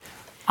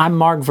I'm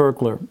Mark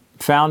Virkler,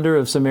 founder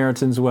of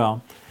Samaritan's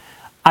Well.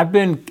 I've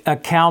been a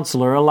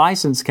counselor, a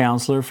licensed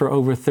counselor, for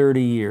over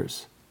 30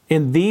 years.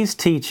 In these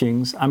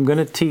teachings, I'm going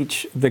to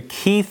teach the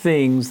key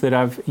things that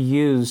I've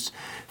used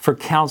for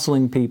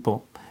counseling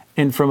people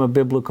and from a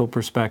biblical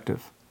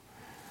perspective.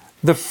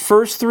 The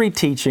first three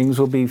teachings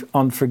will be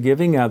on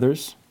forgiving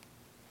others,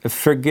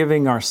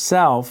 forgiving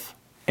ourselves,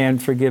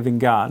 and forgiving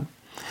God.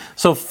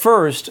 So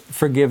first,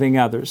 forgiving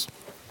others.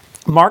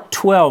 Mark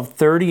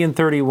 12:30 and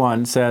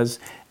 31 says,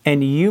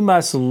 "And you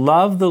must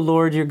love the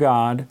Lord your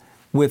God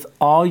with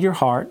all your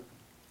heart,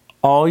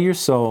 all your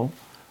soul,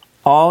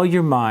 all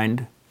your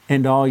mind,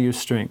 and all your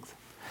strength."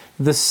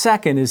 The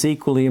second is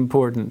equally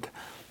important.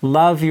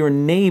 Love your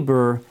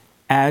neighbor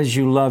as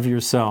you love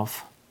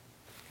yourself.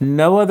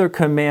 No other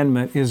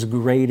commandment is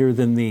greater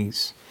than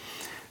these.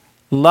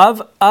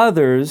 Love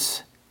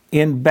others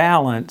in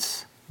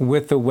balance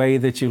with the way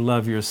that you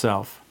love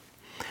yourself.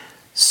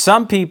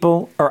 Some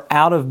people are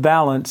out of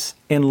balance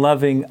in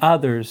loving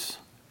others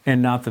and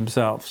not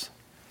themselves.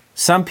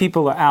 Some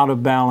people are out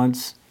of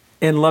balance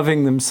in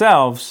loving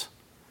themselves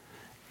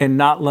and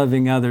not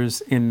loving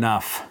others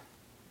enough.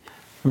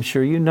 I'm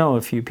sure you know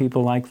a few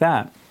people like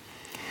that.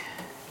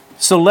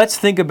 So let's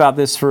think about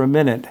this for a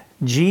minute.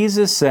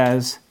 Jesus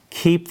says,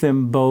 keep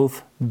them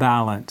both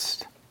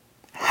balanced.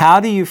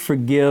 How do you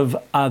forgive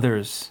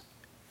others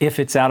if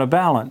it's out of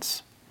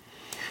balance?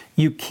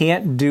 You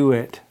can't do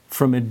it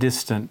from a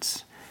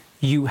distance.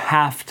 You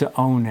have to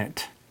own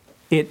it.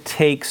 It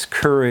takes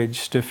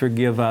courage to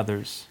forgive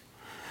others.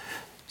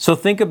 So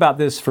think about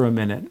this for a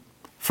minute.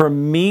 For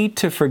me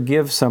to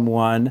forgive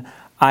someone,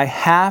 I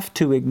have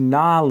to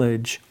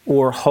acknowledge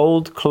or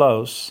hold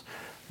close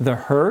the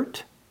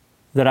hurt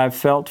that I've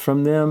felt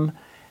from them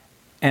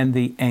and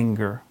the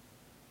anger.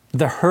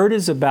 The hurt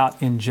is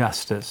about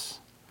injustice.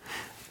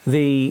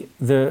 The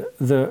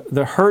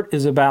hurt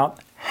is about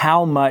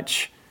how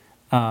much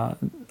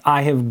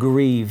I have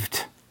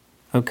grieved,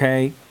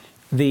 okay?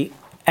 The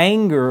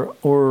anger,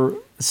 or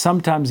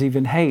sometimes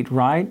even hate,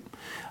 right,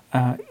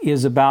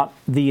 is about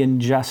the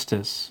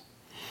injustice.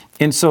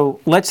 And so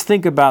let's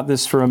think about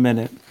this for a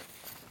minute.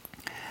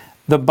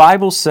 The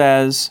Bible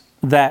says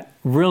that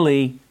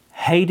really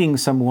hating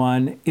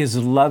someone is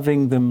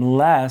loving them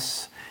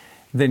less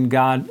than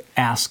God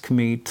asked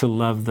me to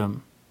love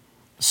them.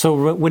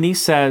 So when he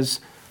says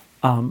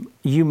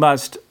you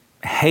must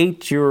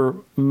hate your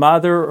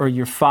mother or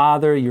your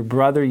father, your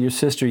brother, your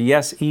sister,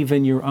 yes,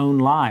 even your own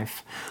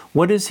life,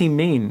 what does he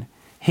mean?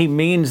 He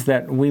means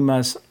that we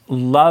must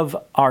love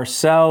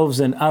ourselves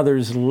and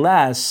others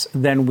less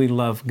than we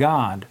love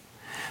God.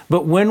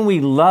 But when we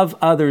love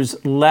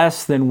others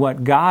less than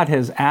what God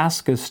has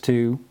asked us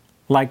to,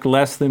 like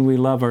less than we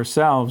love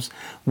ourselves,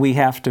 we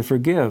have to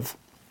forgive.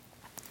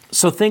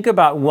 So think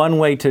about one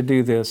way to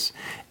do this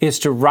is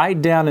to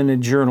write down in a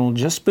journal,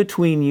 just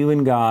between you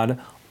and God,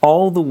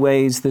 all the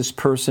ways this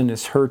person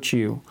has hurt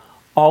you,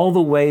 all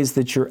the ways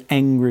that you're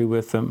angry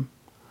with them.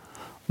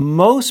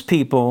 Most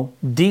people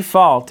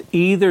default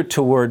either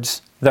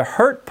towards the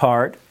hurt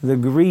part, the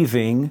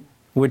grieving,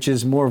 which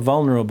is more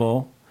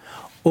vulnerable,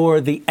 or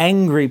the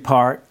angry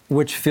part,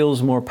 which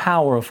feels more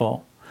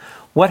powerful.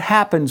 What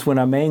happens when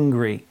I'm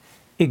angry?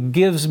 It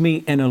gives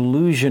me an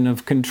illusion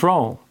of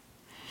control.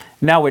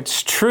 Now,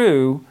 it's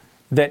true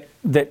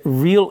that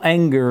real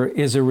anger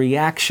is a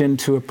reaction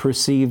to a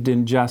perceived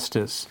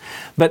injustice.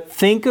 But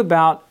think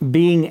about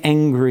being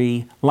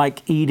angry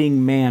like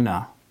eating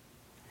manna.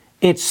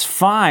 It's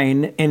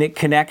fine and it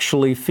can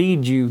actually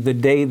feed you the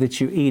day that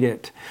you eat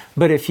it.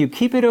 But if you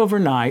keep it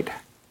overnight,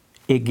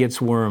 it gets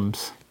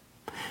worms.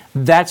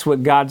 That's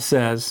what God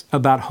says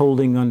about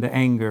holding on to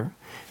anger.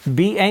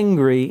 Be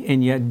angry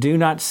and yet do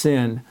not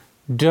sin.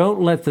 Don't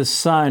let the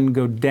sun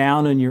go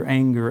down in your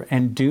anger,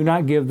 and do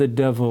not give the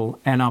devil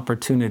an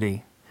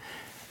opportunity.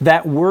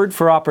 That word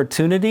for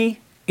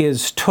opportunity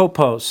is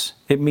topos.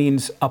 It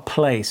means a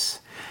place.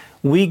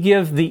 We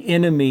give the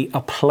enemy a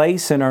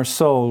place in our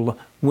soul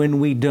when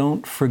we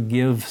don't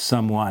forgive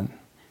someone.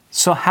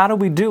 So how do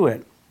we do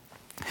it?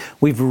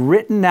 We've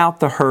written out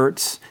the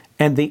hurts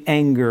and the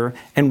anger,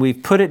 and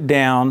we've put it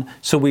down,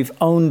 so we've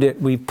owned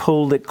it, we've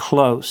pulled it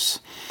close.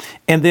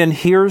 And then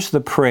here's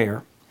the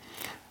prayer.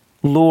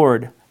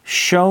 Lord,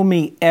 show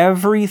me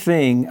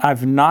everything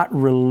I've not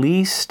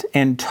released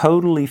and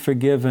totally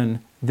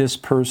forgiven this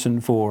person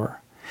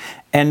for.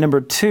 And number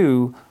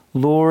 2,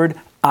 Lord,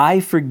 I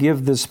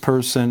forgive this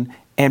person,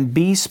 and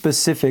be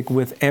specific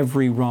with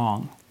every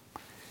wrong.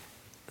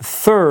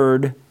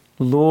 3rd,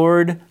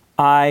 Lord,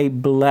 I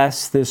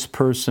bless this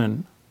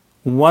person.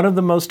 One of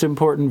the most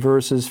important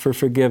verses for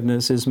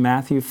forgiveness is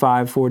Matthew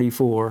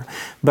 5:44.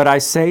 But I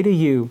say to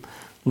you,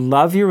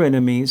 love your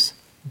enemies,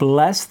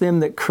 bless them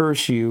that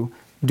curse you,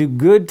 do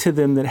good to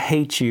them that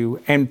hate you,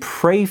 and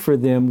pray for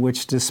them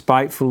which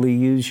despitefully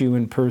use you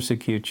and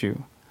persecute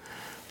you.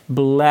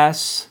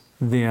 Bless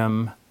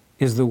them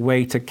is the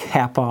way to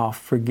cap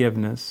off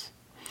forgiveness.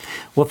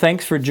 Well,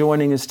 thanks for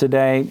joining us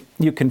today.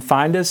 You can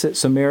find us at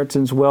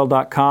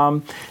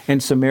SamaritansWell.com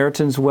and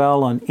Samaritan's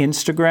Well on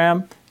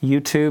Instagram,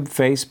 YouTube,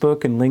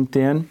 Facebook, and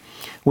LinkedIn.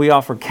 We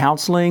offer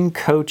counseling,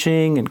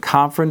 coaching, and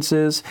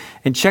conferences.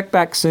 And check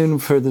back soon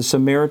for the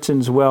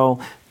Samaritan's Well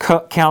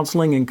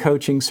counseling and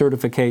coaching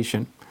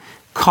certification.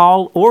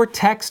 Call or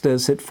text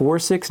us at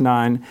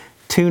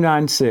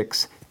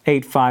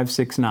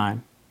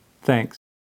 469-296-8569. Thanks.